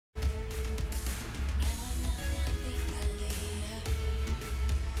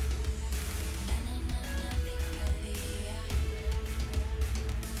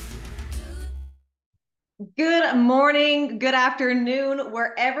Good morning, good afternoon,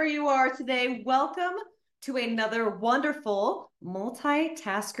 wherever you are today. Welcome to another wonderful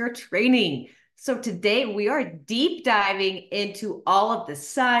multitasker training. So today we are deep diving into all of the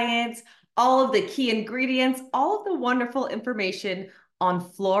science, all of the key ingredients, all of the wonderful information on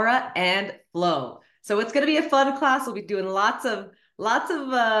Flora and Flow. So it's going to be a fun class. We'll be doing lots of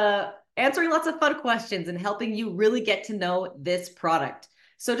answering lots of fun questions and helping you really get to know this product.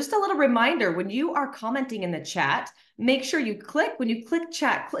 So just a little reminder, when you are commenting in the chat, make sure when you click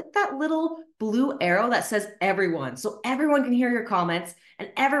chat, click that little blue arrow that says everyone. So everyone can hear your comments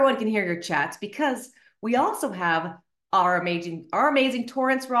and everyone can hear your chats, because we also have our amazing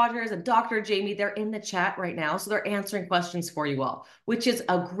Torrance Rogers and Dr. Jamie. They're in the chat right now. So they're answering questions for you all, which is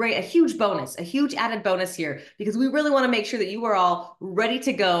a huge bonus, a huge added bonus here, because we really want to make sure that you are all ready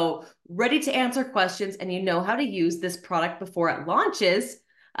to go, ready to answer questions, and you know how to use this product before it launches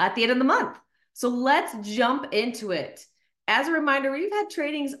at the end of the month. So let's jump into it. As a reminder, we've had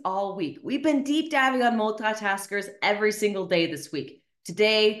trainings all week. We've been deep diving on multitaskers every single day this week.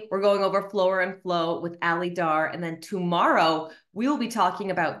 Today, we're going over Flora and Flow with Ali Dar. And then tomorrow, we will be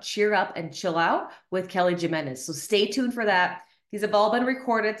talking about Cheer Up and Chill Out with Kelly Jimenez. So stay tuned for that. These have all been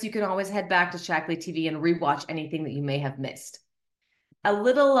recorded, so you can always head back to Shackley TV and rewatch anything that you may have missed. A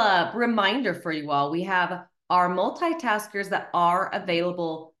little reminder for you all, we have our multitaskers that are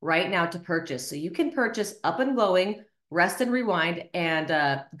available right now to purchase. So you can purchase Up and Glowing, Rest and Rewind,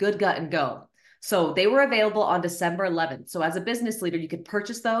 and Good Gut and Go. So they were available on December 11th. So as a business leader, you could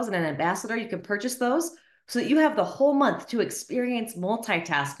purchase those, and an ambassador, you can purchase those so that you have the whole month to experience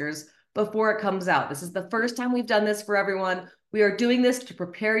multitaskers before it comes out. This is the first time we've done this for everyone. We are doing this to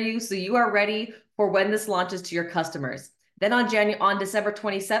prepare you so you are ready for when this launches to your customers. Then on December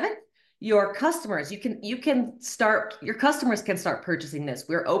 27th, your customers can start purchasing this.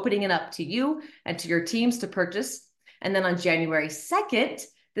 We're opening it up to you and to your teams to purchase. And then on January 2nd,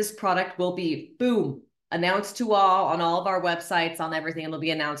 this product will be, boom, announced to all on all of our websites, on everything. It'll be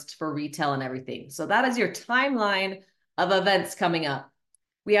announced for retail and everything. So that is your timeline of events coming up.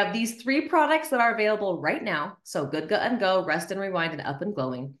 We have these 3 products that are available right now. So Good Gut and Go, Rest and Rewind, and Up and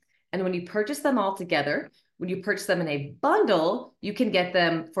Glowing. And when you purchase them all together, when you purchase them in a bundle, you can get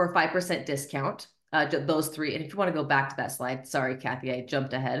them for a 5% discount, those 3. And if you want to go back to that slide, sorry, Kathy, I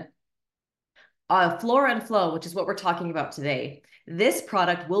jumped ahead. Flora and Flow, which is what we're talking about today. This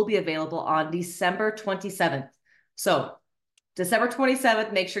product will be available on December 27th. So December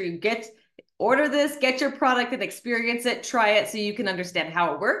 27th, make sure you order this, get your product and experience it, try it so you can understand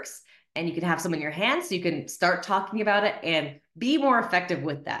how it works, and you can have some in your hands so you can start talking about it and be more effective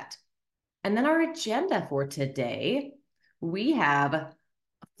with that. And then our agenda for today, we have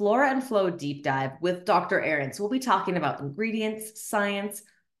Flora and Flow Deep Dive with Dr. Aaron. So we'll be talking about ingredients, science,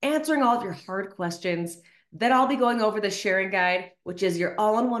 answering all of your hard questions. Then I'll be going over the sharing guide, which is your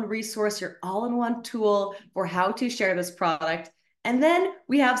all-in-one resource, your all-in-one tool for how to share this product. And then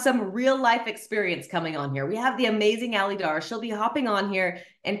we have some real life experience coming on here. We have the amazing Ali Dar. She'll be hopping on here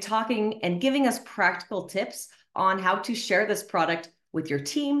and talking and giving us practical tips on how to share this product with your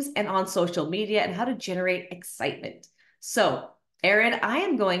teams and on social media, and how to generate excitement. So, Erin, I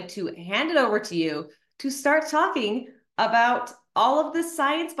am going to hand it over to you to start talking about all of the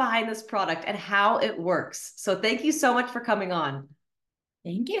science behind this product and how it works. So thank you so much for coming on.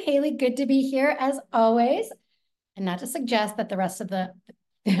 Thank you, Haley. Good to be here as always. And not to suggest that the rest of the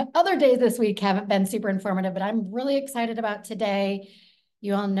other days this week haven't been super informative, but I'm really excited about today.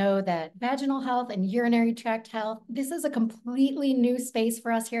 You all know that vaginal health and urinary tract health, this is a completely new space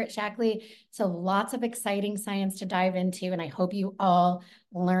for us here at Shackley. So lots of exciting science to dive into, and I hope you all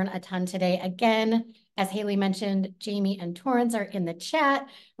learn a ton today. Again, as Haley mentioned, Jamie and Torrance are in the chat,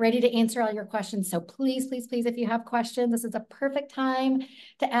 ready to answer all your questions. So please, please, please, if you have questions, this is a perfect time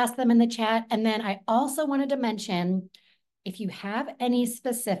to ask them in the chat. And then I also wanted to mention, if you have any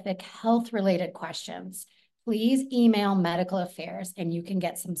specific health-related questions, please email medical affairs and you can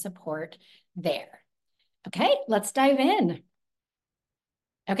get some support there. Okay, let's dive in.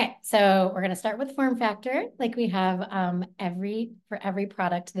 Okay, so we're going to start with form factor, like we have for every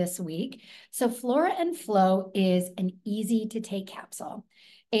product this week. So Flora and Flow is an easy to take capsule,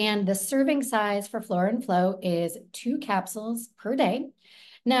 and the serving size for Flora and Flow is 2 capsules per day.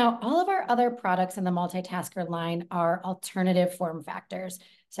 Now, all of our other products in the multitasker line are alternative form factors.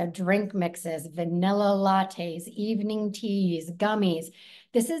 So drink mixes, vanilla lattes, evening teas, gummies.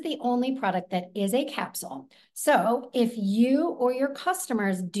 This is the only product that is a capsule. So if you or your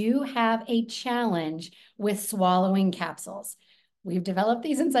customers do have a challenge with swallowing capsules, we've developed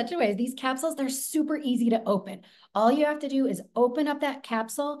these in such a way. These capsules, they're super easy to open. All you have to do is open up that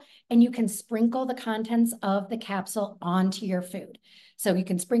capsule and you can sprinkle the contents of the capsule onto your food. So you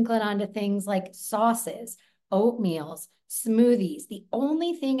can sprinkle it onto things like sauces, oatmeals, smoothies. The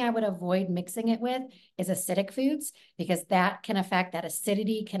only thing I would avoid mixing it with is acidic foods, because that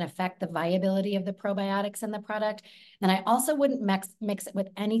acidity can affect the viability of the probiotics in the product. And I also wouldn't mix it with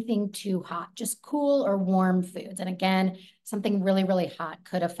anything too hot, just cool or warm foods. And again, something really, really hot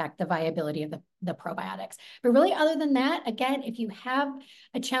could affect the viability of the probiotics. But really, other than that, again, if you have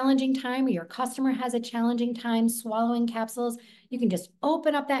a challenging time or your customer has a challenging time swallowing capsules, you can just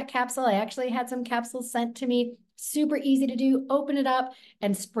open up that capsule. I actually had some capsules sent to me, super easy to do. Open it up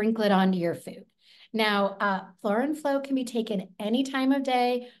and sprinkle it onto your food. Now, Flora and Flow can be taken any time of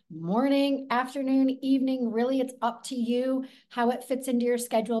day, morning, afternoon, evening. Really, it's up to you how it fits into your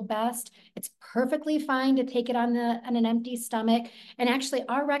schedule best. It's perfectly fine to take it on an empty stomach. And actually,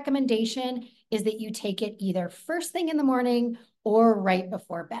 our recommendation is that you take it either first thing in the morning or right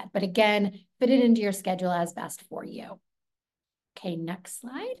before bed. But again, fit it into your schedule as best for you. Okay, next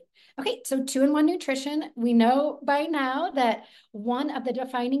slide. Okay, so 2-in-1 nutrition. We know by now that one of the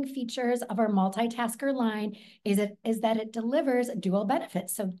defining features of our MultiTasker line is that it delivers dual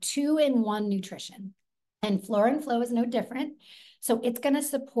benefits. So 2-in-1 nutrition. And Flora and Flow is no different. So it's going to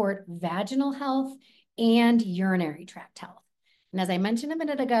support vaginal health and urinary tract health. And as I mentioned a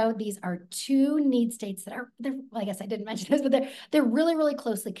minute ago, these are two need states that I guess I didn't mention this, but they're really, really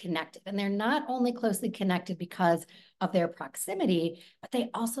closely connected. And they're not only closely connected because of their proximity, but they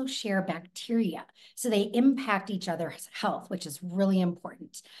also share bacteria. So they impact each other's health, which is really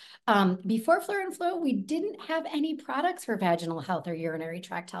important. Before Flora and Flow, we didn't have any products for vaginal health or urinary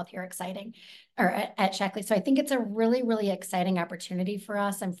tract health here at Shaklee. So I think it's a really, really exciting opportunity for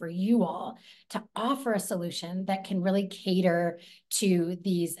us and for you all to offer a solution that can really cater to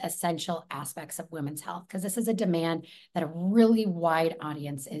these essential aspects of women's health, because this is a demand that a really wide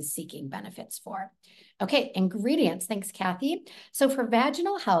audience is seeking benefits for. Okay, ingredients. Thanks, Kathy. So for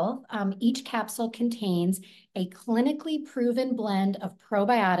vaginal health, each capsule contains a clinically proven blend of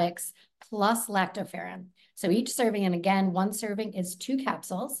probiotics plus lactoferrin. So each serving, and again, one serving is 2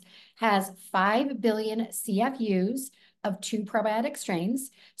 capsules, has 5 billion CFUs of 2 probiotic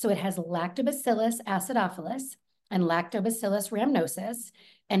strains. So it has Lactobacillus acidophilus and Lactobacillus rhamnosus.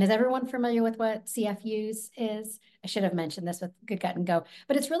 And is everyone familiar with what CFUs is? I should have mentioned this with Good Gut and Go,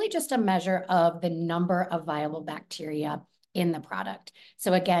 but it's really just a measure of the number of viable bacteria in the product.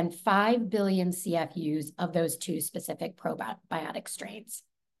 So again, 5 billion CFUs of those 2 specific probiotic strains.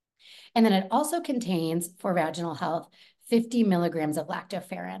 And then it also contains, for vaginal health, 50 milligrams of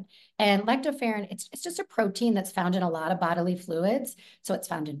lactoferrin. And lactoferrin, it's just a protein that's found in a lot of bodily fluids. So it's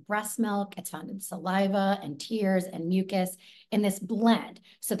found in breast milk, it's found in saliva and tears and mucus in this blend.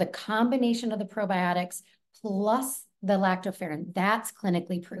 So the combination of the probiotics plus the lactoferrin, that's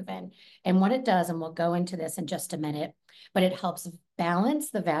clinically proven. And what it does, and we'll go into this in just a minute, but it helps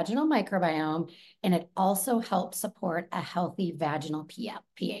balance the vaginal microbiome, and it also helps support a healthy vaginal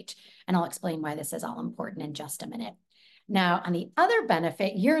pH. And I'll explain why this is all important in just a minute. Now, on the other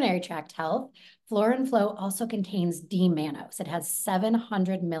benefit, urinary tract health, Flora and Flow also contains D-mannose. It has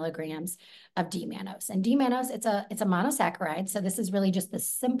 700 milligrams of D-mannose. And D-mannose, it's a monosaccharide. So this is really just the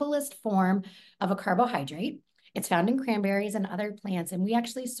simplest form of a carbohydrate. It's found in cranberries and other plants, and we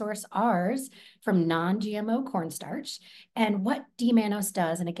actually source ours from non-GMO cornstarch. And what D-mannose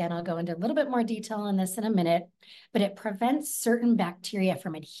does, and again, I'll go into a little bit more detail on this in a minute, but it prevents certain bacteria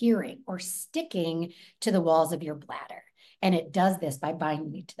from adhering or sticking to the walls of your bladder. And it does this by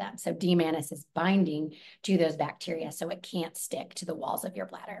binding to them. So D-mannose is binding to those bacteria so it can't stick to the walls of your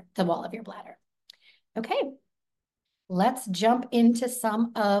bladder, the wall of your bladder. Okay, let's jump into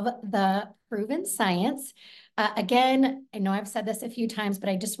some of the proven science. Again, I know I've said this a few times, but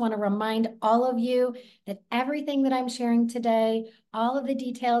I just want to remind all of you that everything that I'm sharing today, all of the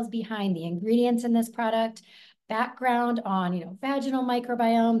details behind the ingredients in this product, background on, vaginal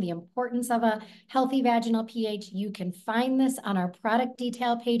microbiome, the importance of a healthy vaginal pH, you can find this on our product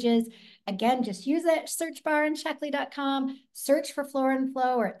detail pages. Again, just use that search bar in Shaklee.com, search for Flora and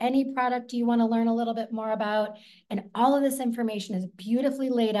Flow or any product you want to learn a little bit more about. And all of this information is beautifully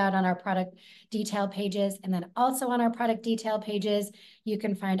laid out on our product detail pages. And then also on our product detail pages, you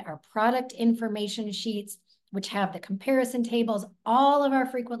can find our product information sheets, which have the comparison tables, all of our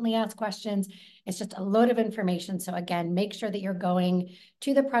frequently asked questions. It's just a load of information. So again, make sure that you're going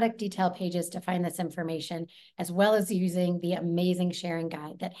to the product detail pages to find this information, as well as using the amazing sharing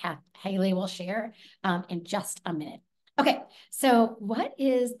guide that Haley will share in just a minute. Okay, so what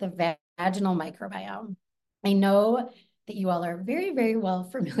is the vaginal microbiome? I know that you all are very, very well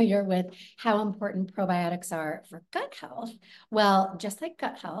familiar with how important probiotics are for gut health. Well, just like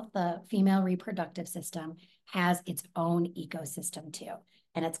gut health, the female reproductive system has its own ecosystem too.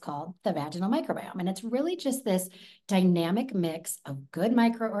 And it's called the vaginal microbiome. And it's really just this dynamic mix of good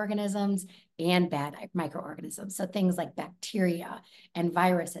microorganisms and bad microorganisms. So things like bacteria and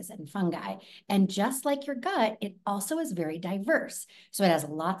viruses and fungi. And just like your gut, it also is very diverse. So it has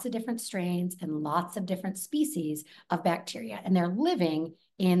lots of different strains and lots of different species of bacteria, and they're living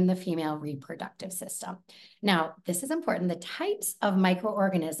in the female reproductive system. Now, this is important. The types of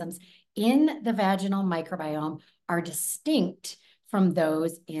microorganisms in the vaginal microbiome are distinct from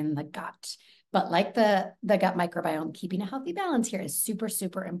those in the gut. But like the gut microbiome, keeping a healthy balance here is super,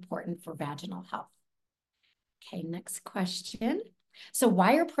 super important for vaginal health. Okay, next question. So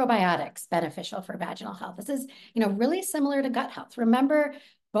why are probiotics beneficial for vaginal health? This is, really similar to gut health. Remember,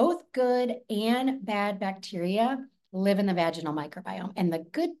 both good and bad bacteria live in the vaginal microbiome, and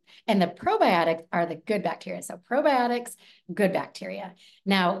the probiotics are the good bacteria. So probiotics, good bacteria.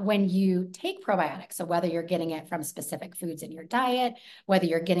 Now, when you take probiotics, so whether you're getting it from specific foods in your diet, whether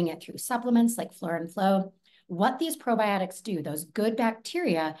you're getting it through supplements like Flora and Flow, what these probiotics do, those good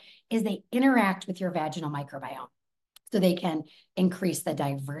bacteria, is they interact with your vaginal microbiome. So they can increase the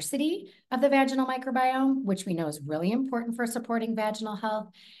diversity of the vaginal microbiome, which we know is really important for supporting vaginal health.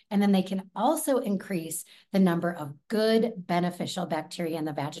 And then they can also increase the number of good beneficial bacteria in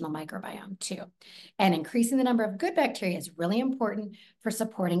the vaginal microbiome too. And increasing the number of good bacteria is really important for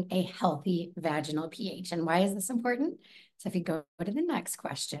supporting a healthy vaginal pH. And why is this important? So if you go to the next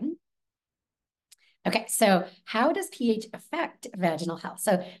question. Okay, so how does pH affect vaginal health?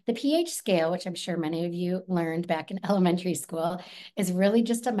 So the pH scale, which I'm sure many of you learned back in elementary school, is really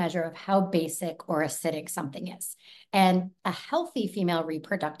just a measure of how basic or acidic something is. And a healthy female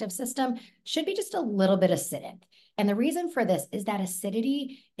reproductive system should be just a little bit acidic. And the reason for this is that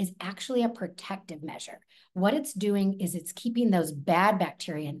acidity is actually a protective measure. What it's doing is it's keeping those bad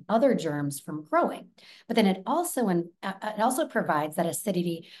bacteria and other germs from growing. But then it also provides that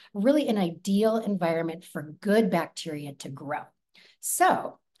acidity really an ideal environment for good bacteria to grow.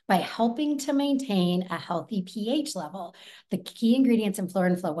 So by helping to maintain a healthy pH level, the key ingredients in Flora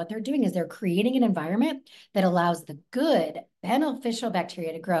and Flow, what they're doing is they're creating an environment that allows the good beneficial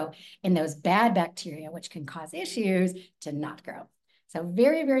bacteria to grow and those bad bacteria, which can cause issues, to not grow. So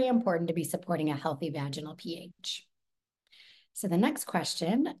very, very important to be supporting a healthy vaginal pH. So the next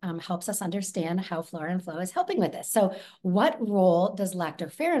question helps us understand how Flora and Flow is helping with this. So what role does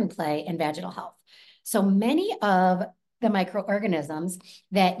lactoferrin play in vaginal health? So many of the microorganisms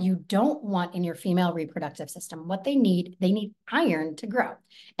that you don't want in your female reproductive system, what they need iron to grow.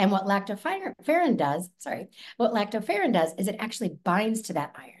 And what lactoferrin does is it actually binds to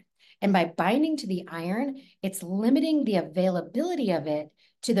that iron. And by binding to the iron, it's limiting the availability of it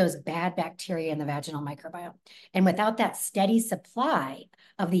to those bad bacteria in the vaginal microbiome. And without that steady supply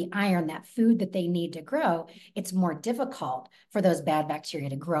of the iron, that food that they need to grow, it's more difficult for those bad bacteria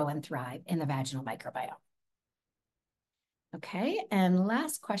to grow and thrive in the vaginal microbiome. Okay, and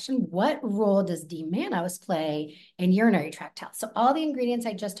last question, what role does D-mannose play in urinary tract health? So all the ingredients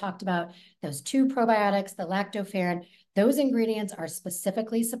I just talked about, those two probiotics, the lactoferrin, those ingredients are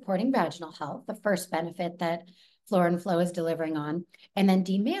specifically supporting vaginal health, the first benefit that Flora and Flow is delivering on. And then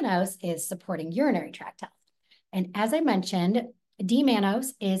D-mannose is supporting urinary tract health. And as I mentioned,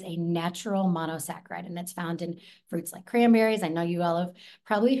 D-mannose is a natural monosaccharide, and it's found in fruits like cranberries. I know you all have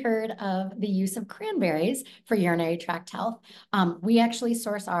probably heard of the use of cranberries for urinary tract health. We actually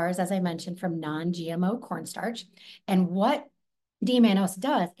source ours, as I mentioned, from non-GMO cornstarch. And what D-mannose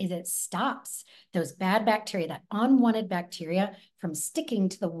does is it stops those bad bacteria, that unwanted bacteria, from sticking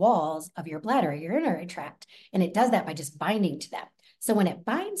to the walls of your bladder or your urinary tract. And it does that by just binding to them. So when it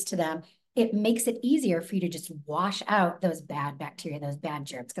binds to them, it makes it easier for you to just wash out those bad bacteria, those bad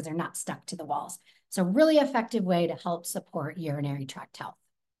germs, because they're not stuck to the walls. So really effective way to help support urinary tract health.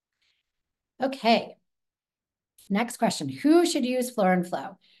 Okay. Next question, who should use Flora and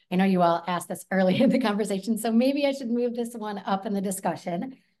Flow? I know you all asked this early in the conversation, so maybe I should move this one up in the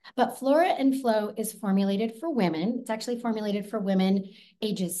discussion. But Flora and Flow is formulated for women. It's actually formulated for women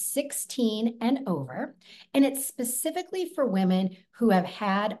ages 16 and over. And it's specifically for women who have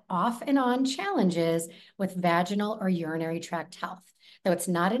had off and on challenges with vaginal or urinary tract health. Though it's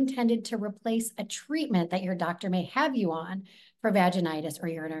not intended to replace a treatment that your doctor may have you on for vaginitis or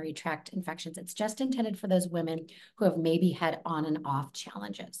urinary tract infections. It's just intended for those women who have maybe had on and off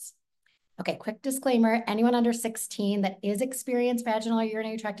challenges. Okay, quick disclaimer, anyone under 16 that is experienced vaginal or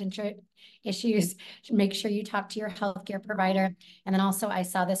urinary tract issues, make sure you talk to your healthcare provider. And then also I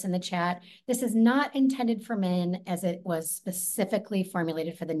saw this in the chat. This is not intended for men as it was specifically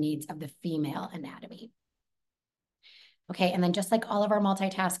formulated for the needs of the female anatomy. Okay, and then just like all of our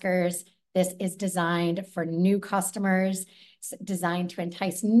multitaskers, this is designed for new customers. It's designed to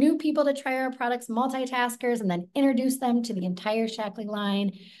entice new people to try our products, multitaskers, and then introduce them to the entire Shaklee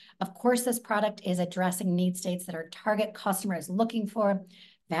line. Of course, this product is addressing need states that our target customer is looking for.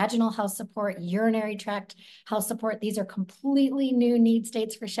 Vaginal health support, urinary tract health support. These are completely new need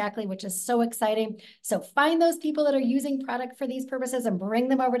states for Shaklee, which is so exciting. So find those people that are using product for these purposes and bring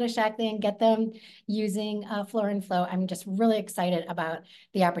them over to Shaklee and get them using Flora and Flow. I'm just really excited about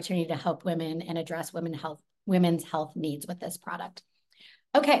the opportunity to help women and address women's health needs with this product.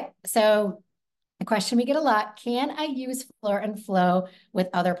 Okay, so a question we get a lot, can I use Flora and Flow with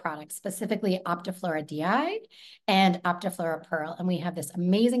other products, specifically Optiflora DI and Optiflora Pearl? And we have this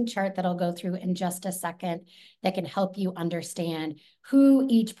amazing chart that I'll go through in just a second that can help you understand who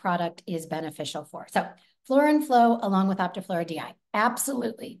each product is beneficial for. So Flora and Flow along with Optiflora DI,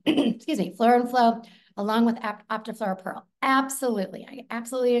 absolutely. Excuse me, Flora and Flow along with Optiflora Pearl, absolutely. I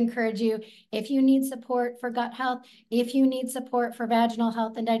absolutely encourage you, if you need support for gut health, if you need support for vaginal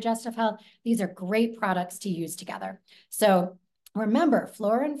health and digestive health, these are great products to use together. So remember,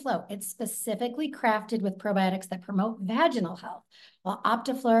 Flora and Flow, it's specifically crafted with probiotics that promote vaginal health, while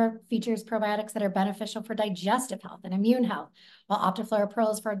Optiflora features probiotics that are beneficial for digestive health and immune health, while Optiflora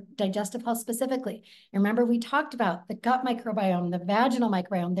Pearl is for digestive health specifically. Remember, we talked about the gut microbiome, the vaginal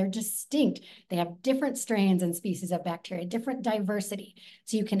microbiome, they're distinct. They have different strains and species of bacteria, different diversity.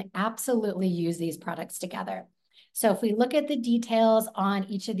 So you can absolutely use these products together. So if we look at the details on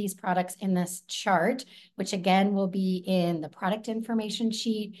each of these products in this chart, which again will be in the product information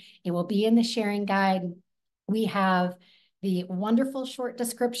sheet, it will be in the sharing guide, we have the wonderful short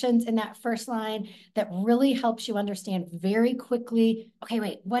descriptions in that first line that really helps you understand very quickly, okay,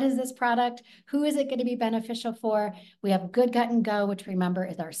 wait, what is this product? Who is it going to be beneficial for? We have Good Gut and Go, which remember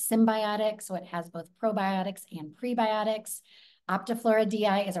is our symbiotic, so it has both probiotics and prebiotics. Optiflora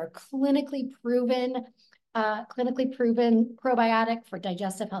DI is our clinically proven probiotic for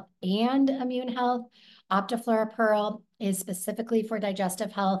digestive health and immune health. Optiflora Pearl is specifically for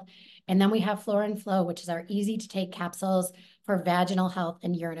digestive health. And then we have Flora and Flow, which is our easy to take capsules for vaginal health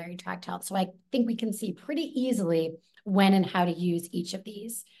and urinary tract health. So I think we can see pretty easily when and how to use each of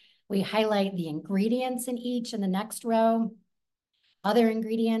these. We highlight the ingredients in each in the next row. Other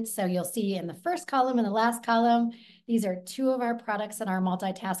ingredients, so you'll see in the first column and the last column, these are two of our products in our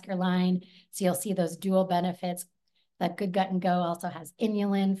multitasker line. So you'll see those dual benefits. That Good Gut and Go also has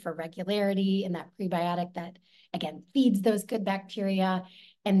inulin for regularity and that prebiotic that, again, feeds those good bacteria.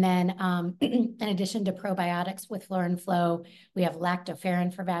 And then in addition to probiotics with Flora and Flow, we have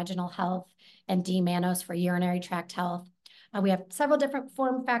lactoferrin for vaginal health and D-mannose for urinary tract health. We have several different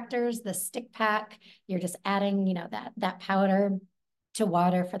form factors. The stick pack, you're just adding, that powder to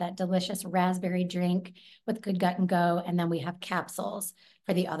water for that delicious raspberry drink with Good Gut and Go. And then we have capsules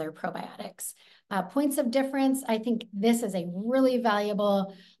for the other probiotics. Points of difference, I think this is a really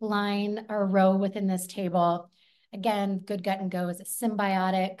valuable line or row within this table. Again, Good Gut and Go is a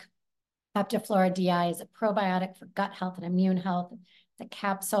symbiotic. Optiflora DI is a probiotic for gut health and immune health. It's a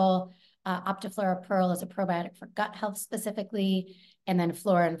capsule. Optiflora Pearl is a probiotic for gut health specifically. And then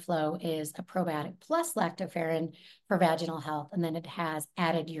Flora and Flow is a probiotic plus lactoferrin for vaginal health. And then it has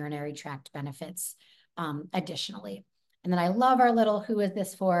added urinary tract benefits additionally. And then I love our little who is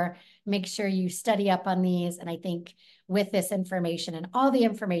this for. Make sure you study up on these. And I think with this information and all the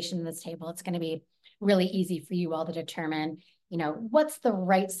information in this table, it's going to be really easy for you all to determine, what's the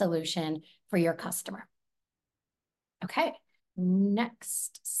right solution for your customer. Okay,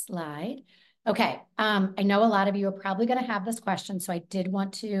 next slide. Okay, I know a lot of you are probably going to have this question, so I did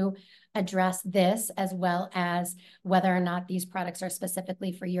want to address this as well as whether or not these products are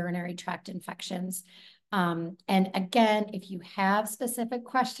specifically for urinary tract infections. And again, if you have specific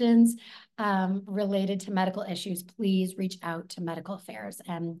questions related to medical issues, please reach out to medical affairs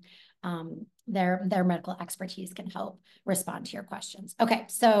and their medical expertise can help respond to your questions. Okay,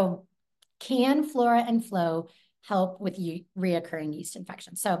 so can Flora and Flow help with reoccurring yeast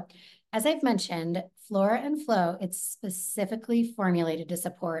infections? So as I've mentioned, Flora and Flow, it's specifically formulated to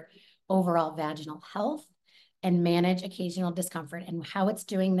support overall vaginal health and manage occasional discomfort. And how it's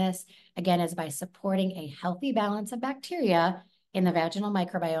doing this, again, is by supporting a healthy balance of bacteria in the vaginal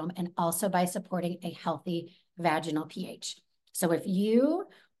microbiome and also by supporting a healthy vaginal pH. So if you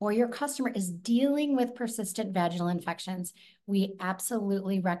or your customer is dealing with persistent vaginal infections, we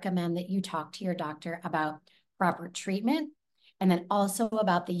absolutely recommend that you talk to your doctor about proper treatment and then also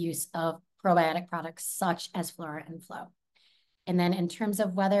about the use of probiotic products such as Flora and Flow. And then in terms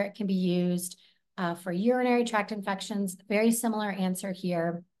of whether it can be used for urinary tract infections, very similar answer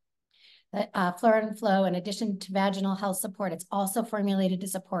here. Flora and Flow, in addition to vaginal health support, it's also formulated to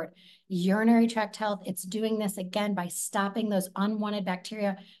support urinary tract health. It's doing this again by stopping those unwanted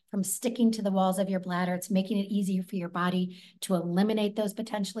bacteria from sticking to the walls of your bladder. It's making it easier for your body to eliminate those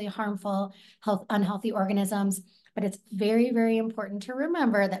potentially harmful, unhealthy organisms. But it's very, very important to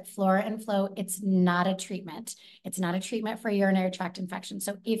remember that Flora and Flow, it's not a treatment. It's not a treatment for urinary tract infection.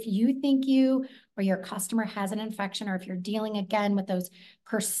 So if you think you or your customer has an infection, or if you're dealing again with those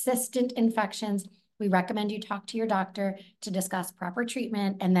persistent infections, we recommend you talk to your doctor to discuss proper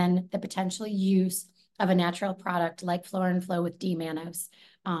treatment and then the potential use of a natural product like Flora and Flow with D-mannose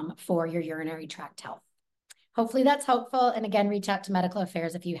for your urinary tract health. Hopefully that's helpful. And again, reach out to medical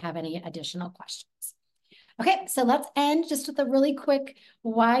affairs if you have any additional questions. Okay, so let's end just with a really quick,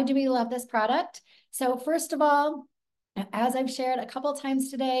 why do we love this product? So first of all, as I've shared a couple of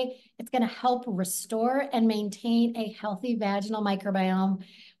times today, it's going to help restore and maintain a healthy vaginal microbiome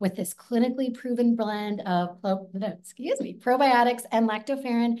with this clinically proven blend of, probiotics and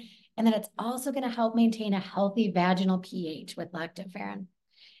lactoferrin. And then it's also going to help maintain a healthy vaginal pH with lactoferrin.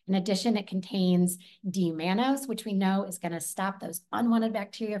 In addition, it contains D-mannose, which we know is going to stop those unwanted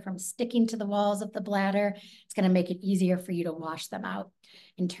bacteria from sticking to the walls of the bladder. It's going to make it easier for you to wash them out.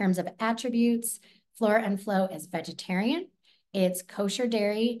 In terms of attributes, Flora and Flow is vegetarian. It's kosher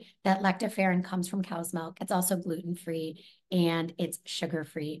dairy. That lactoferrin comes from cow's milk. It's also gluten-free and it's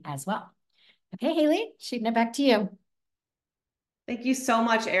sugar-free as well. Okay, Haley, shooting it back to you. Thank you so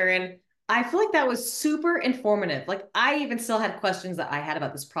much, Erin. I feel like that was super informative. Like I even still had questions that I had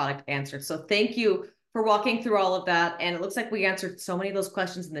about this product answered. So thank you for walking through all of that. And it looks like we answered so many of those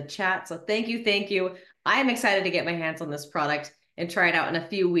questions in the chat. So thank you. Thank you. I'm excited to get my hands on this product and try it out in a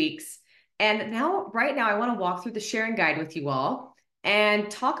few weeks. And right now, I want to walk through the sharing guide with you all and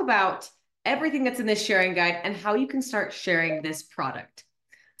talk about everything that's in this sharing guide and how you can start sharing this product.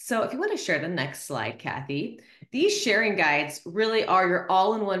 So if you want to share the next slide, Kathy, these sharing guides really are your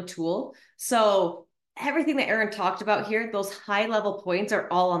all-in-one tool. So everything that Erin talked about here, those high-level points are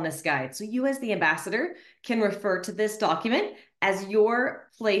all on this guide. So you as the ambassador can refer to this document as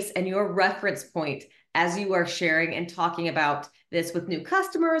your place and your reference point as you are sharing and talking about this with new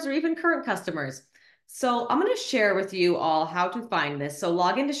customers or even current customers. So I'm going to share with you all how to find this. So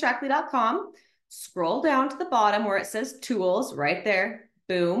log into Shaklee.com, scroll down to the bottom where it says tools right there.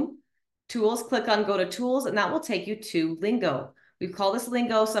 Boom. Tools, click on go to tools, and that will take you to Lingo. We call this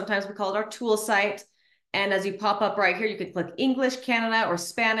Lingo. Sometimes we call it our tool site. And as you pop up right here, you can click English, Canada, or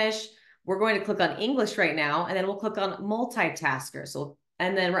Spanish. We're going to click on English right now, and then we'll click on MultiTasker.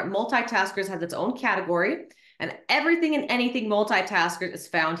 And then MultiTaskers has its own category, and everything and anything MultiTasker is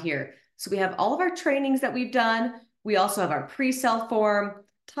found here. So we have all of our trainings that we've done. We also have our pre-sale form,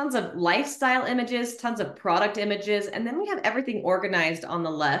 tons of lifestyle images, tons of product images, and then we have everything organized on the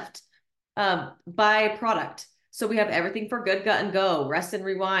left by product. So we have everything for Good Gut and Go, Rest and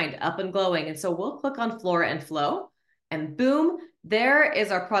Rewind, Up and Glowing. And so we'll click on Flora and Flow, and boom, there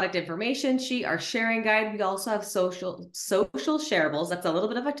is our product information sheet, our sharing guide. We also have social shareables. That's a little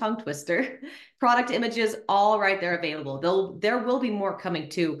bit of a tongue twister. Product images, all right there available. There will be more coming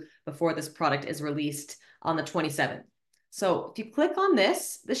too before this product is released on the 27th. So if you click on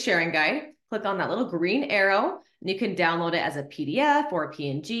the sharing guide, click on that little green arrow, and you can download it as a PDF or a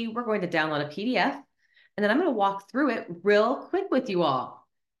PNG. We're going to download a PDF, and then I'm going to walk through it real quick with you all.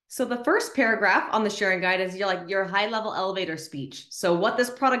 So the first paragraph on the sharing guide is your high-level elevator speech. So what this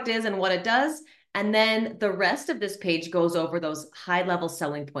product is and what it does, and then the rest of this page goes over those high-level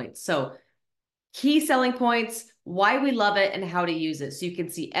selling points. So key selling points, why we love it, and how to use it. So you can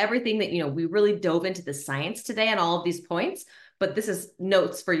see everything that, we really dove into the science today on all of these points, but this is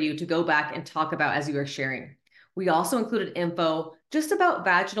notes for you to go back and talk about as you are sharing. We also included info just about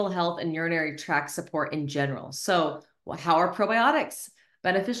vaginal health and urinary tract support in general. So how are probiotics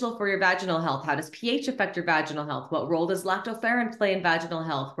beneficial for your vaginal health? How does pH affect your vaginal health? What role does lactoferrin play in vaginal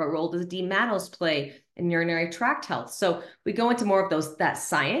health? What role does D-mannose play in urinary tract health? So we go into more of that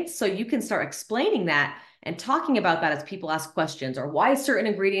science, so you can start explaining that and talking about that as people ask questions or why certain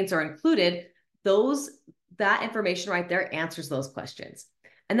ingredients are included. That information right there answers those questions.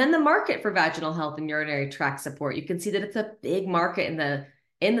 And then the market for vaginal health and urinary tract support. You can see that it's a big market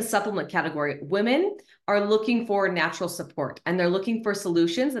in the supplement category. Women are looking for natural support, and they're looking for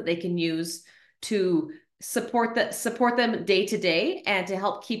solutions that they can use to support them day to day and to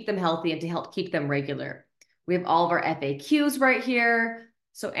help keep them healthy and to help keep them regular. We have all of our FAQs right here.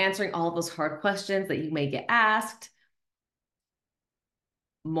 So answering all of those hard questions that you may get asked.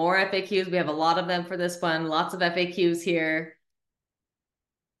 More FAQs. We have a lot of them for this one. Lots of FAQs here.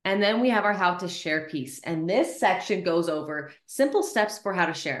 And then we have our how to share piece. And this section goes over simple steps for how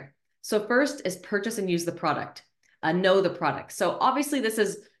to share. So first is purchase and use the product. Know the product. So obviously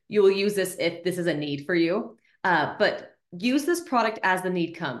you will use this if this is a need for you, but use this product as the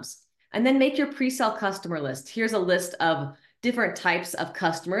need comes. And then make your pre-sale customer list. Here's a list of different types of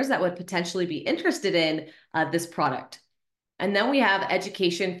customers that would potentially be interested in this product. And then we have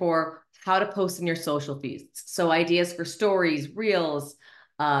education for how to post in your social feeds. So ideas for stories, reels,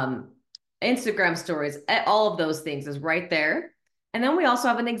 Instagram stories, all of those things is right there. And then we also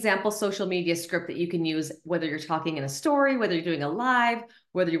have an example social media script that you can use, whether you're talking in a story, whether you're doing a live,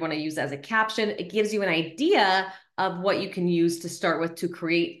 whether you want to use as a caption. It gives you an idea of what you can use to start with to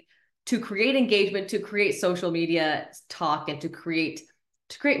create engagement, to create social media talk, and to create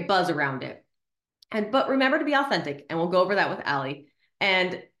buzz around it. But remember to be authentic, and we'll go over that with Allie.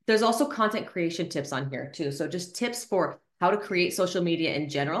 And there's also content creation tips on here too. So just tips for how to create social media in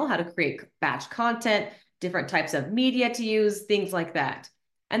general, how to create batch content, different types of media to use, things like that.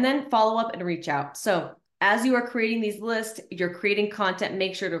 And then follow up and reach out. So as you are creating these lists, you're creating content,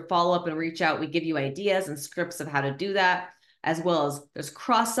 make sure to follow up and reach out. We give you ideas and scripts of how to do that, as well as there's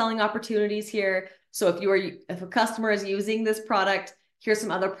cross-selling opportunities here. So if a customer is using this product, here's some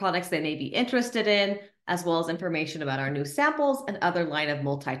other products they may be interested in, as well as information about our new samples and other line of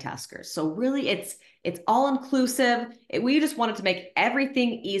multitaskers. So really it's all inclusive. We just wanted to make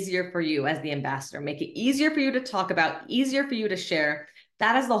everything easier for you as the ambassador, make it easier for you to talk about, easier for you to share.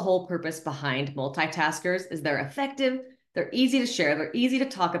 That is the whole purpose behind multitaskers, is they're effective, they're easy to share, they're easy to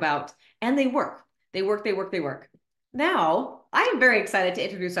talk about, and they work. They work. Now, I am very excited to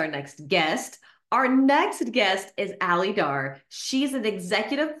introduce our next guest. Our next guest is Allie Dar. She's an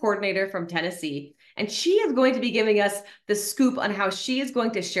executive coordinator from Tennessee, and she is going to be giving us the scoop on how she is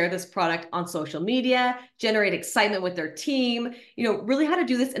going to share this product on social media, generate excitement with their team, really how to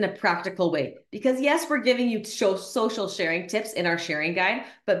do this in a practical way. Because yes, we're giving you social sharing tips in our sharing guide,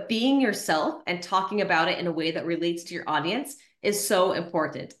 but being yourself and talking about it in a way that relates to your audience is so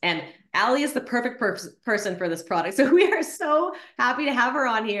important. And Allie is the perfect person for this product. So we are so happy to have her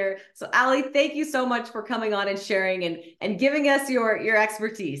on here. So Allie, thank you so much for coming on and sharing and giving us your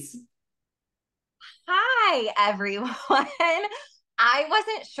expertise. Hi, everyone. I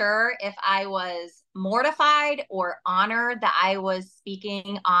wasn't sure if I was mortified or honored that I was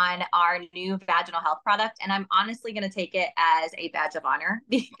speaking on our new vaginal health product. And I'm honestly going to take it as a badge of honor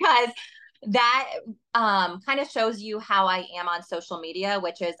because that kind of shows you how I am on social media,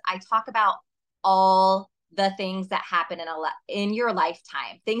 which is I talk about all the things that happen in your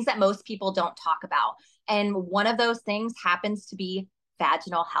lifetime, things that most people don't talk about. And one of those things happens to be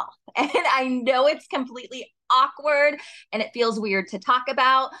vaginal health. And I know it's completely awkward and it feels weird to talk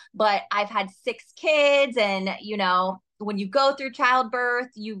about, but I've had 6 kids. And, when you go through childbirth,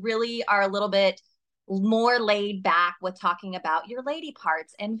 you really are a little bit more laid back with talking about your lady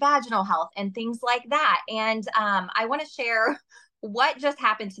parts and vaginal health and things like that. And I want to share what just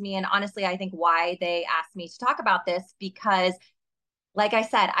happened to me. And honestly, I think why they asked me to talk about this, because like I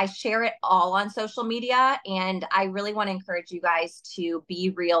said, I share it all on social media, and I really want to encourage you guys to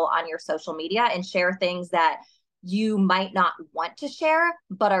be real on your social media and share things that you might not want to share,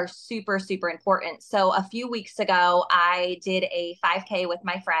 but are super, super important. So a few weeks ago, I did a 5K with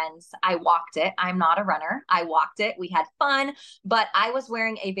my friends. I walked it. I'm not a runner. I walked it. We had fun, but I was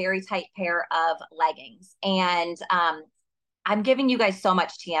wearing a very tight pair of leggings. And I'm giving you guys so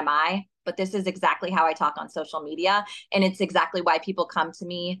much TMI, but this is exactly how I talk on social media. And it's exactly why people come to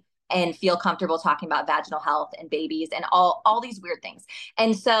me and feel comfortable talking about vaginal health and babies and all these weird things.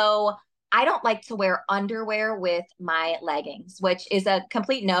 And so I don't like to wear underwear with my leggings, which is a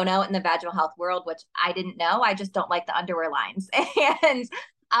complete no-no in the vaginal health world, which I didn't know. I just don't like the underwear lines. And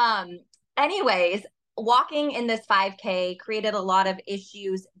anyways, walking in this 5K created a lot of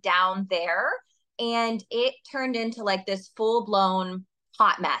issues down there. And it turned into like this full-blown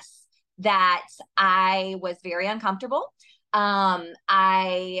hot mess that I was very uncomfortable.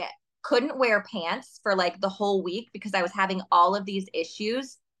 I couldn't wear pants for like the whole week because I was having all of these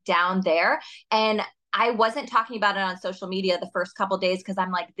issues down there. And I wasn't talking about it on social media the first couple of days because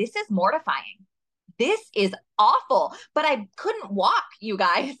I'm like, this is mortifying. This is awful. But I couldn't walk, you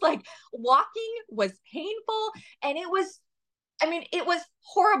guys. Like walking was painful, and it was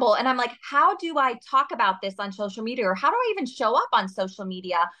horrible. And I'm like, how do I talk about this on social media, or how do I even show up on social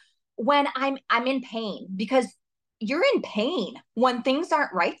media when I'm in pain, because you're in pain when things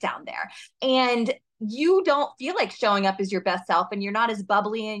aren't right down there. And you don't feel like showing up as your best self, and you're not as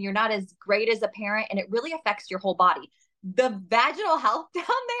bubbly and you're not as great as a parent, and it really affects your whole body. The vaginal health down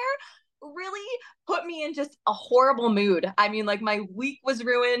there really put me in just a horrible mood. I mean, like, my week was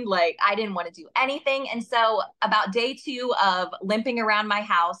ruined. Like, I didn't want to do anything. And so about day 2 of limping around my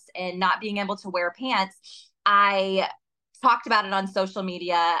house and not being able to wear pants, I talked about it on social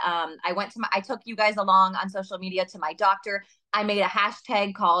media. I took you guys along on social media to my doctor. I made a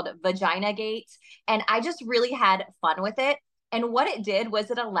hashtag called VaginaGate, and I just really had fun with it. And what it did was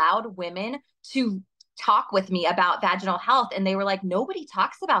it allowed women to talk with me about vaginal health. And they were like, nobody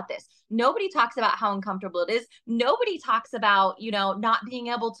talks about this. Nobody talks about how uncomfortable it is. Nobody talks about, not being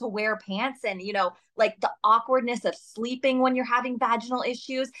able to wear pants and, like the awkwardness of sleeping when you're having vaginal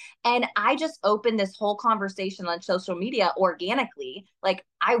issues. And I just opened this whole conversation on social media organically. Like,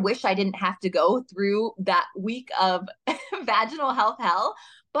 I wish I didn't have to go through that week of vaginal health hell.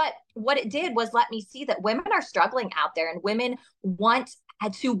 But what it did was let me see that women are struggling out there, and women want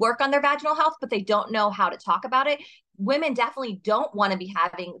to work on their vaginal health, but they don't know how to talk about it. Women definitely don't want to be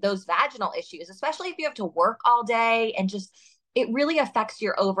having those vaginal issues, especially if you have to work all day, and just, it really affects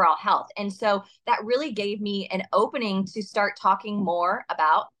your overall health. And so that really gave me an opening to start talking more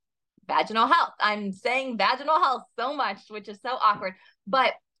about vaginal health. I'm saying vaginal health so much, which is so awkward,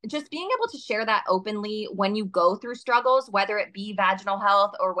 but just being able to share that openly when you go through struggles, whether it be vaginal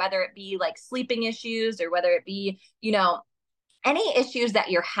health or whether it be like sleeping issues or whether it be, any issues that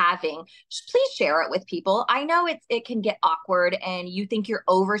you're having, please share it with people. I know it can get awkward and you think you're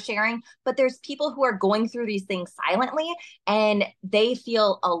oversharing, but there's people who are going through these things silently and they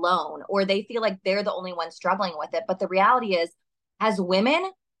feel alone, or they feel like they're the only one struggling with it. But the reality is, as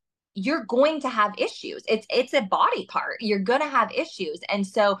women, you're going to have issues. It's a body part. You're going to have issues. And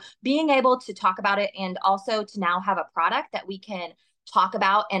so being able to talk about it, and also to now have a product that we can talk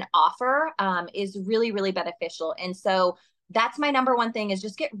about and offer, is really, really beneficial. And so that's my number one thing, is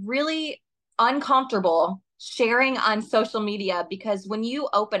just get really uncomfortable sharing on social media, because when you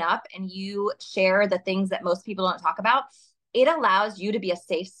open up and you share the things that most people don't talk about, it allows you to be a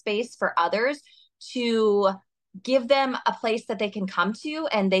safe space for others, to give them a place that they can come to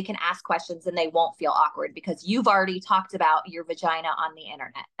and they can ask questions and they won't feel awkward because you've already talked about your vagina on the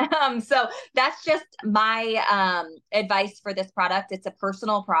internet. So that's just my advice for this product. It's a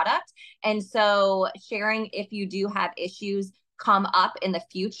personal product. And so sharing, if you do have issues come up in the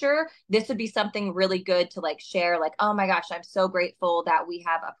future, this would be something really good to like share, like, oh my gosh, I'm so grateful that we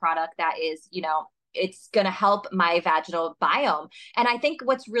have a product that is, it's going to help my vaginal biome. And I think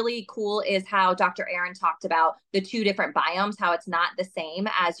what's really cool is how Dr. Aaron talked about the 2 different biomes, how it's not the same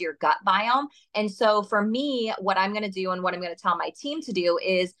as your gut biome. And so for me, what I'm going to do and what I'm going to tell my team to do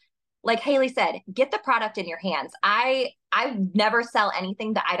is, like Haley said, get the product in your hands. I never sell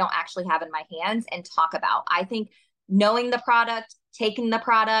anything that I don't actually have in my hands and talk about. I think knowing the product, taking the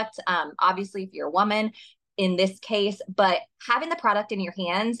product, obviously if you're a woman, in this case, but having the product in your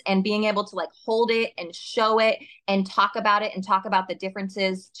hands and being able to like hold it and show it and talk about it and talk about the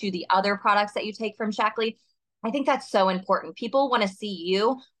differences to the other products that you take from Shackley, I think that's so important. People want to see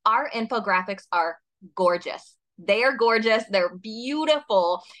you. Our infographics are gorgeous. They are gorgeous. They're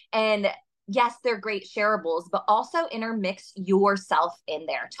beautiful. And yes, they're great shareables, but also intermix yourself in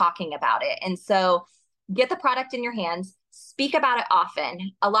there talking about it. And so get the product in your hands. Speak about it often.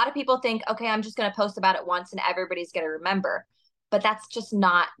 A lot of people think, okay, I'm just going to post about it once and everybody's going to remember. But that's just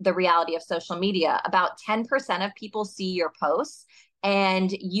not the reality of social media. About 10% of people see your posts, and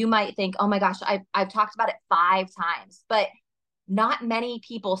you might think, oh my gosh, I've talked about it 5 times, but not many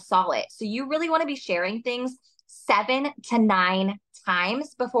people saw it. So you really want to be sharing things 7 to 9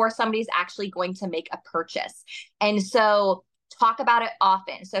 times before somebody's actually going to make a purchase. And so talk about it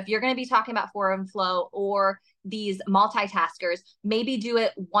often. So if you're going to be talking about Flora and Flow or these multitaskers, maybe do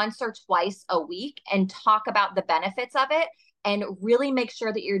it once or twice a week and talk about the benefits of it, and really make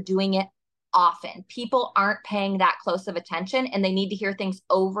sure that you're doing it often. People aren't paying that close of attention, and they need to hear things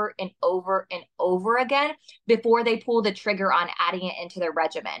over and over and over again before they pull the trigger on adding it into their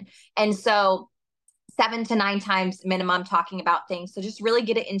regimen. And so 7 to 9 times minimum talking about things. So just really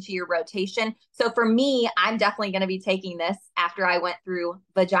get it into your rotation. So for me, I'm definitely going to be taking this after I went through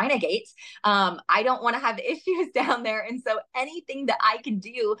VaginaGate. I don't want to have issues down there. And so anything that I can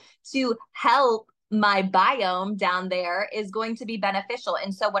do to help my biome down there is going to be beneficial.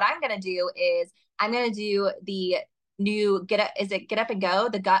 And so what I'm going to do is I'm going to do the new Get Up and Go,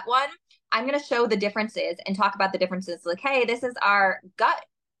 the gut one. I'm going to show the differences and talk about the differences. Like, hey, this is our gut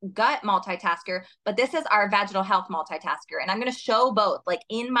gut multitasker, but this is our vaginal health multitasker. And I'm going to show both like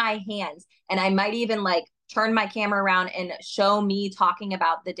in my hands. And I might even like turn my camera around and show me talking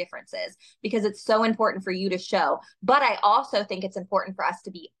about the differences because it's so important for you to show. But I also think it's important for us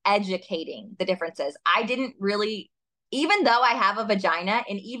to be educating the differences. I didn't really, even though I have a vagina,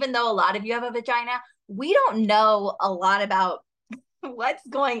 and even though a lot of you have a vagina, we don't know a lot about what's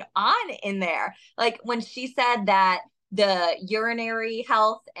going on in there. Like when she said that the urinary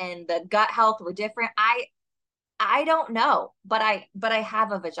health and the gut health were different, I don't know, but I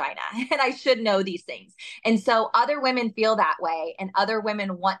have a vagina and I should know these things. And so other women feel that way and other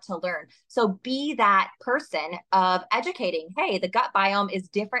women want to learn. So be that person of educating, hey, the gut biome is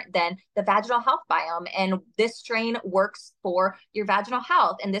different than the vaginal health biome. And this strain works for your vaginal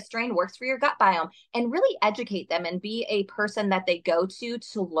health and this strain works for your gut biome, and really educate them and be a person that they go to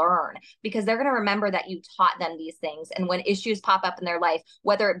learn, because they're going to remember that you taught them these things. And when issues pop up in their life,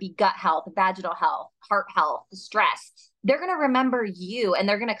 whether it be gut health, vaginal health, heart health, stress, they're going to remember you and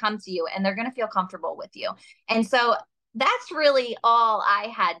they're going to come to you and they're going to feel comfortable with you. And so that's really all I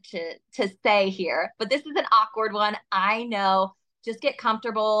had to say here. But this is an awkward one. I know. Just get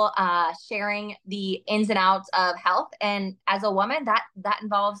comfortable sharing the ins and outs of health. And as a woman, that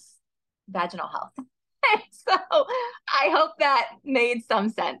involves vaginal health. So I hope that made some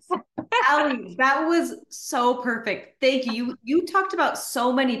sense. Allie, that was so perfect. Thank you. You talked about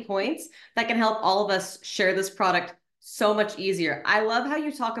so many points that can help all of us share this product so much easier. I love how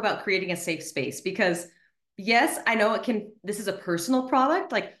you talk about creating a safe space because yes, I know this is a personal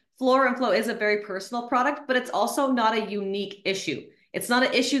product. Like Flora and Flow is a very personal product, but it's also not a unique issue. It's not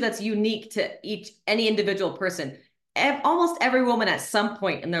an issue that's unique to any individual person. Almost every woman at some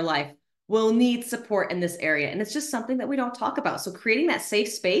point in their life will need support in this area. And it's just something that we don't talk about. So creating that safe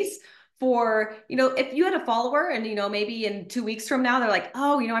space for, if you had a follower and, maybe in 2 weeks from now, they're like,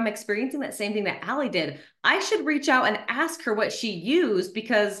 oh, I'm experiencing that same thing that Allie did. I should reach out and ask her what she used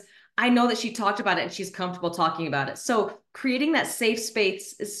because I know that she talked about it and she's comfortable talking about it. So creating that safe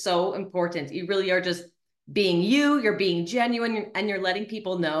space is so important. You really are just being you're being genuine, and you're letting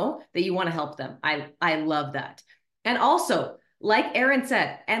people know that you want to help them. I love that. And also, like Erin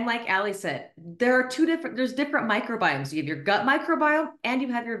said, and like Allie said, there's different microbiomes. You have your gut microbiome and you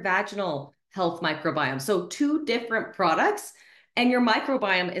have your vaginal health microbiome. So 2 different products, and your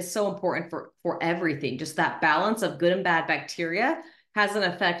microbiome is so important for everything. Just that balance of good and bad bacteria has an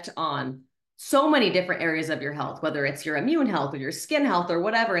effect on so many different areas of your health, whether it's your immune health or your skin health or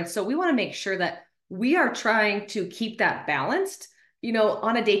whatever. And so we want to make sure that we are trying to keep that balanced,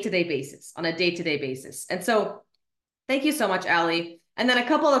 on a day-to-day basis. And so thank you so much, Allie. And then a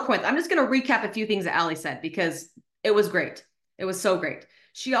couple other points. I'm just going to recap a few things that Allie said because it was great. It was so great.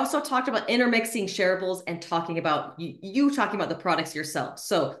 She also talked about intermixing shareables and talking about you talking about the products yourself.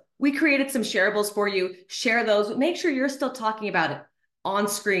 So we created some shareables for you. Share those. Make sure you're still talking about it on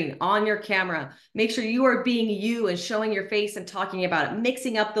screen, on your camera. Make sure you are being you and showing your face and talking about it,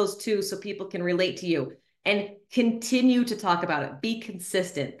 mixing up those two so people can relate to you, and continue to talk about it. Be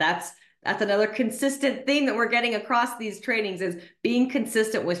consistent. That's another consistent thing that we're getting across these trainings is being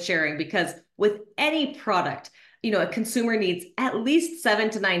consistent with sharing, because with any product, a consumer needs at least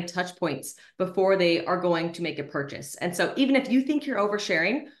 7 to 9 touch points before they are going to make a purchase. And so even if you think you're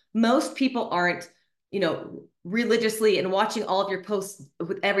oversharing, most people aren't, religiously and watching all of your posts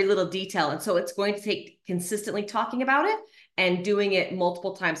with every little detail. And so it's going to take consistently talking about it and doing it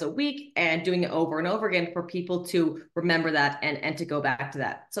multiple times a week and doing it over and over again for people to remember that and to go back to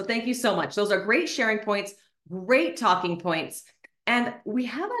that. So thank you so much. Those are great sharing points, great talking points. And we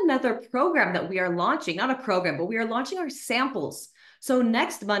have another program that we are launching, not a program, but we are launching our samples. So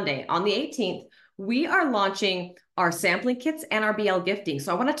next Monday on the 18th, we are launching our sampling kits and our BL gifting.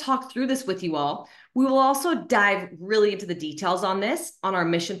 So I want to talk through this with you all. We will also dive really into the details on this on our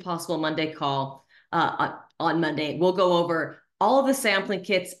Mission Possible Monday call on Monday. We'll go over all of the sampling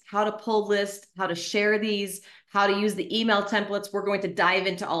kits, how to pull lists, how to share these, how to use the email templates. We're going to dive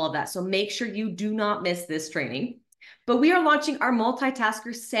into all of that. So make sure you do not miss this training. But we are launching our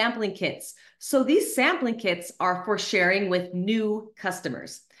MultiTasker sampling kits. So these sampling kits are for sharing with new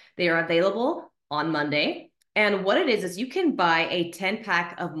customers. They are available on Monday. And what it is you can buy a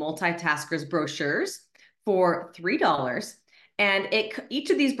 10-pack of MultiTaskers brochures for $3. And each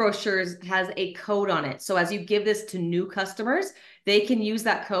of these brochures has a code on it. So as you give this to new customers, they can use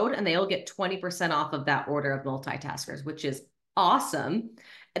that code and they'll get 20% off of that order of MultiTaskers, which is awesome.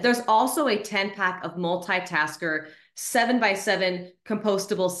 There's also a 10-pack of MultiTasker 7x7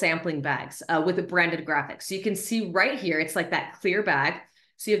 compostable sampling bags with a branded graphic. So you can see right here, it's like that clear bag.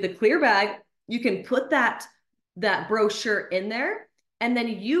 So you have the clear bag, you can put that brochure in there, And then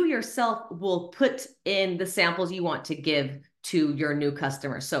you yourself will put in the samples you want to give to your new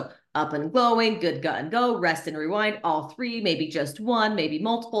customers. So up and glowing, good gut and go, rest and rewind, all three, maybe just one, maybe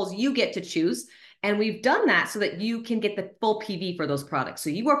multiples, you get to choose. And we've done that so that you can get the full PV for those products. So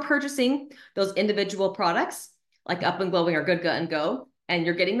you are purchasing those individual products like up and glowing or good gut and go, and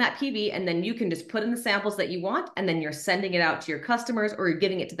you're getting that PV, and then you can just put in the samples that you want, and then you're sending it out to your customers, or you're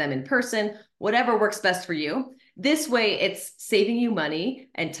giving it to them in person, whatever works best for you. This way, it's saving you money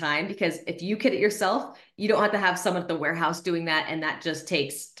and time, because if you kit it yourself, you don't have to have someone at the warehouse doing that, and that just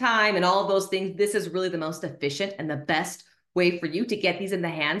takes time and all of those things. This is really the most efficient and the best way for you to get these in the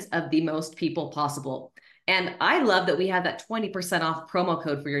hands of the most people possible. And I love that we have that 20% off promo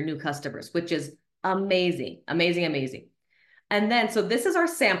code for your new customers, which is amazing, amazing, amazing. And then, so this is our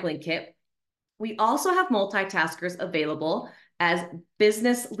sampling kit. We also have MultiTaskers available as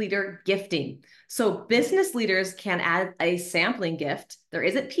business leader gifting. So business leaders can add a sampling gift. There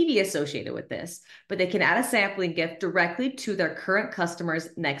isn't PV associated with this, but they can add a sampling gift directly to their current customer's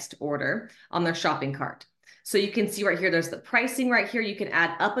next order on their shopping cart. So you can see right here, there's the pricing right here. You can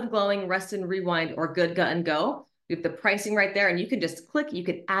add up and glowing, rest and rewind, or good gut and go. We have the pricing right there, and you can just click, you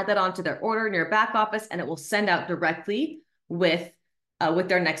can add that onto their order in your back office, and it will send out directly with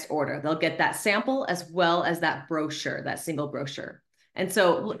their next order. They'll get that sample as well as that brochure, that single brochure. And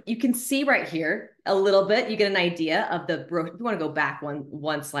so you can see right here a little bit, you get an idea of the brochure. If you want to go back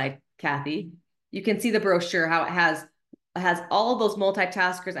one slide, Kathy, you can see the brochure, how it has all of those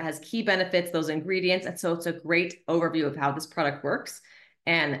multitaskers, it has key benefits, those ingredients. And so it's a great overview of how this product works.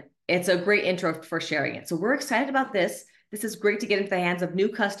 And it's a great intro for sharing it. So we're excited about this. This is great to get into the hands of new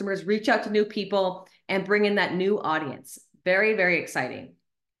customers, reach out to new people, and bring in that new audience. Very, very exciting.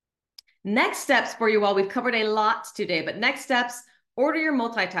 Next steps for you all. We've covered a lot today, but next steps, order your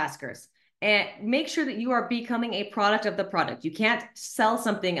multitaskers and make sure that you are becoming a product of the product. You can't sell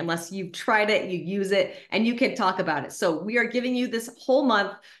something unless you've tried it, you use it, and you can talk about it. So we are giving you this whole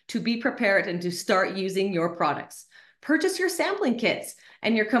month to be prepared and to start using your products. Purchase your sampling kits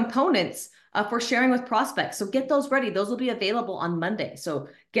and your components for sharing with prospects. So get those ready. Those will be available on Monday. So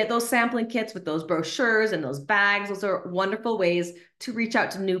get those sampling kits with those brochures and those bags. Those are wonderful ways to reach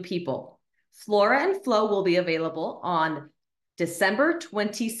out to new people. Flora and Flow will be available on December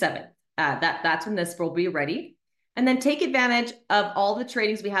 27th. That's when this will be ready. And then take advantage of all the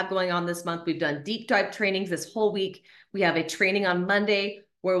trainings we have going on this month. We've done deep dive trainings this whole week. We have a training on Monday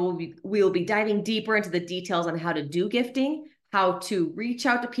where we'll be diving deeper into the details on how to do gifting, how to reach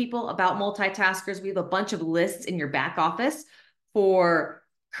out to people about multitaskers. We have a bunch of lists in your back office for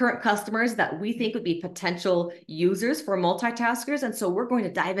current customers that we think would be potential users for multitaskers. And so we're going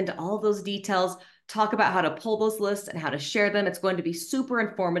to dive into all of those details, talk about how to pull those lists and how to share them. It's going to be super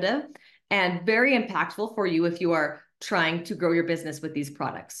informative and very impactful for you if you are trying to grow your business with these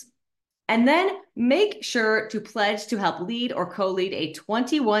products. And then make sure to pledge to help lead or co-lead a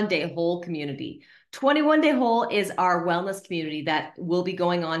 21-day whole community. 21-day whole is our wellness community that will be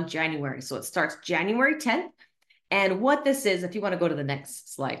going on January. So it starts January 10th. And what this is, if you want to go to the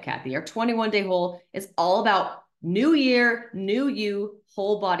next slide, Kathy, our 21-day whole is all about new year, new you,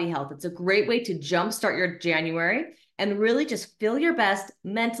 whole body health. It's a great way to jumpstart your January and really just feel your best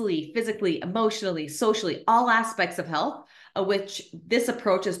mentally, physically, emotionally, socially, all aspects of health, which this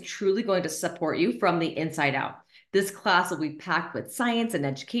approach is truly going to support you from the inside out. This class will be packed with science and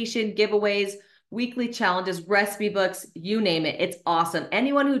education, giveaways, weekly challenges, recipe books, you name it. It's awesome.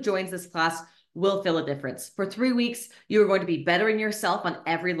 Anyone who joins this class will feel a difference. For 3 weeks, you're going to be bettering yourself on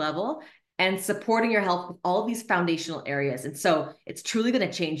every level and supporting your health with all of these foundational areas. And so it's truly going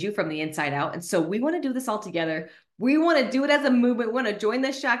to change you from the inside out. And so we want to do this all together. We want to do it as a movement. We want to join the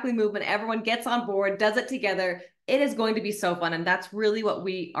Shaklee movement. Everyone gets on board, does it together. It is going to be so fun. And that's really what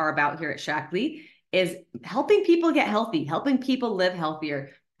we are about here at Shaklee, is helping people get healthy, helping people live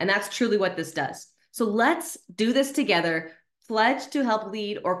healthier. And that's truly what this does. So let's do this together. Pledge to help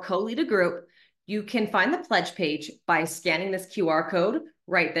lead or co-lead a group. You can find the pledge page by scanning this QR code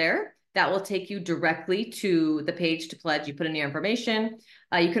right there. That will take you directly to the page to pledge. You put in your information.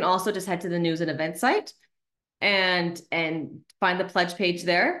 You can also just head to the news and event site and find the pledge page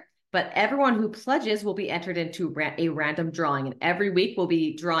there. But everyone who pledges will be entered into a random drawing. And every week we'll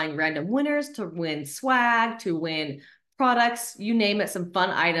be drawing random winners to win swag, to win products, you name it, some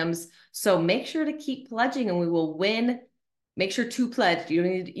fun items. So make sure to keep pledging and we will win. Make sure to pledge.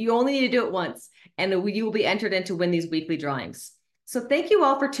 You only need to do it once and you will be entered in to win these weekly drawings. So thank you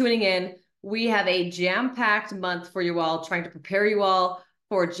all for tuning in. We have a jam-packed month for you all, trying to prepare you all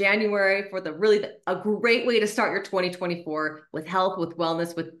for January, for a great way to start your 2024 with health, with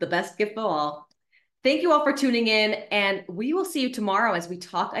wellness, with the best gift of all. Thank you all for tuning in, and we will see you tomorrow as we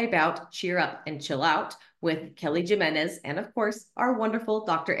talk about Cheer Up and Chill Out with Kelly Jimenez and, of course, our wonderful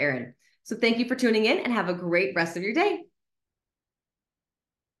Dr. Erin. So thank you for tuning in and have a great rest of your day.